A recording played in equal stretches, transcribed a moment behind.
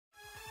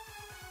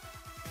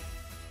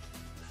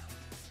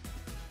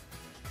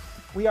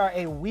We are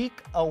a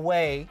week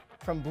away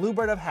from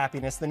Bluebird of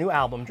Happiness, the new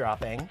album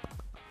dropping.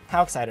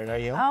 How excited are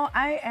you? Oh,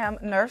 I am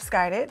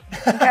nerve-skited,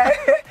 okay?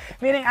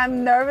 Meaning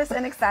I'm nervous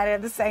and excited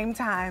at the same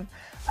time.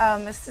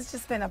 This has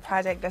just been a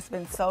project that's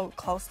been so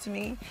close to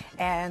me,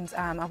 and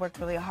I worked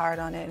really hard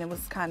on it, and it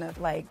was kind of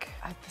like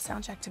the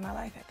soundtrack to my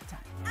life at the time.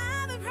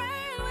 I've been praying,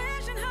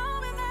 wishing,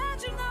 hoping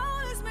that you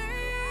notice me.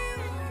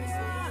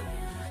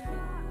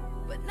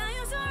 But now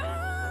you're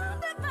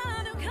surrounded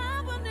by new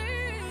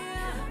company.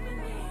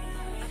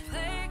 I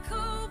play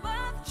cool,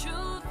 but the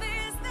truth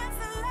is that's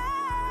a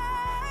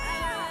lie.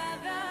 I'd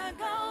rather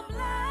go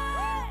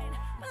blind,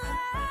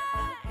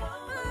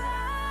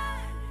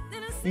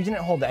 than to see. You didn't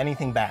hold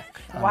anything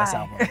back on this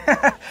album.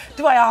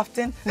 Do I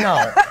often?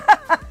 No.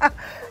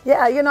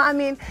 Yeah, you know, I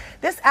mean,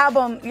 this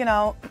album, you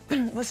know,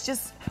 was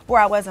just where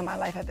I was in my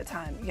life at the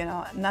time. You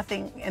know,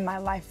 nothing in my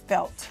life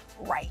felt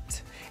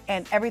right.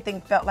 And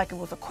everything felt like it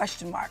was a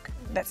question mark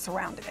that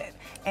surrounded it.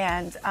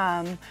 And,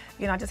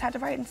 you know, I just had to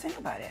write and sing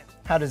about it.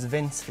 How does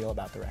Vince feel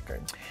about the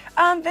record?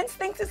 Vince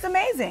thinks it's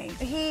amazing.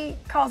 He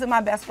calls it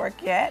my best work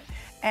yet.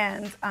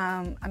 And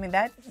I mean,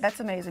 that's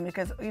amazing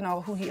because, you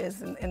know, who he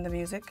is in the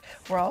music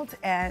world.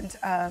 And,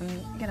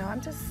 you know,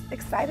 I'm just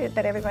excited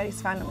that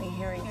everybody's finally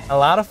hearing it. A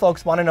lot of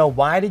folks want to know,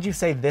 why did you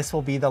say this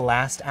will be the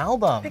last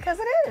album? Because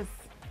it is.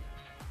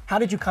 How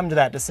did you come to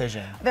that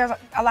decision? There's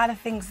a lot of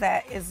things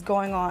that is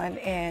going on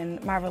in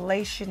my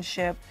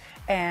relationship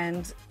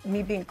and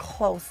me being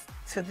close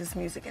to this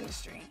music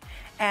industry.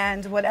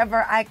 And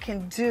whatever I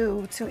can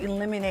do to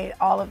eliminate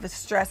all of the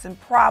stress and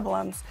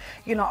problems,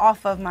 you know,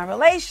 off of my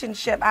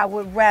relationship, I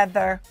would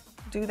rather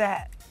do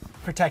that.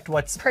 Protect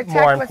what's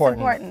more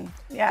important.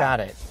 Yeah. Got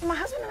it. My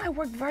husband and I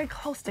work very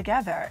close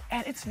together,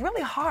 and it's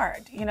really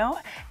hard, you know?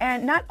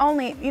 And not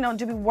only, you know,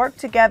 do we work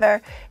together,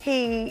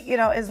 he, you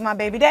know, is my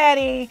baby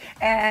daddy,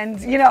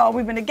 and, you know,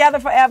 we've been together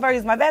forever,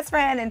 he's my best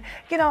friend, and,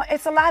 you know,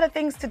 it's a lot of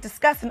things to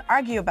discuss and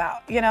argue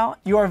about, you know?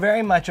 You are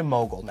very much a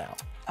mogul now.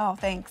 Oh,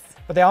 thanks.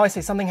 But they always say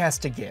something has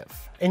to give.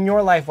 In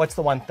your life, what's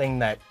the one thing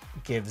that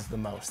gives the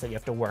most, that you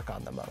have to work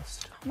on the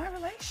most? My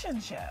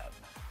relationship.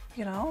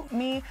 You know,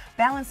 me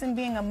balancing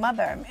being a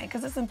mother,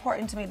 because it's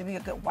important to me to be a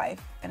good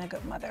wife and a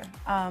good mother.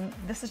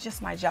 This is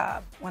just my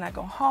job. When I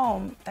go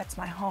home, that's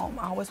my home.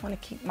 I always want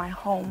to keep my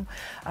home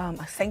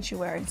a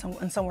sanctuary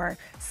and somewhere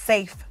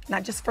safe,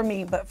 not just for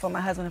me, but for my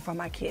husband and for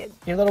my kid.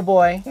 Your little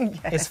boy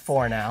Yes. is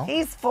 4 now.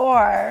 He's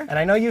 4. And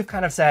I know you've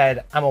kind of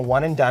said, I'm a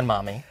one and done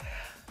mommy.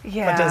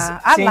 Yeah, But does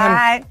I seeing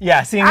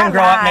lied. seeing him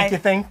grow up make you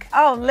think?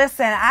 Oh,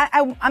 listen,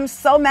 I'm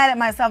so mad at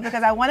myself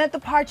because I wanted the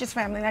Partridge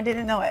Family and I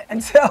didn't know it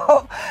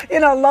until,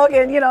 you know,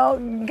 Logan, you know,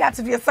 got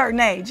to be a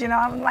certain age. You know,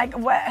 I'm like,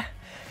 what?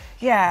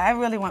 Yeah, I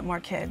really want more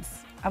kids.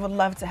 I would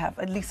love to have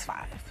at least 5.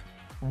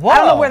 Whoa. I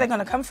don't know where they're going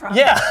to come from.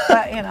 Yeah.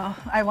 But, you know,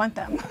 I want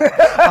them.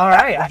 All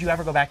right. Would you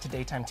ever go back to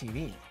daytime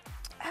TV?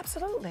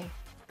 Absolutely.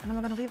 And I'm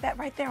going to leave that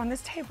right there on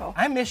this table.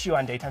 I miss you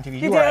on daytime TV.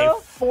 You are do?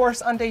 a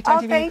force on daytime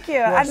TV. Oh, thank you.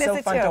 You are I miss so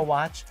it fun too. to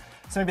watch.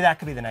 So maybe that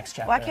could be the next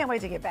chapter. Well, I can't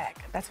wait to get back.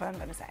 That's what I'm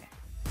going to say.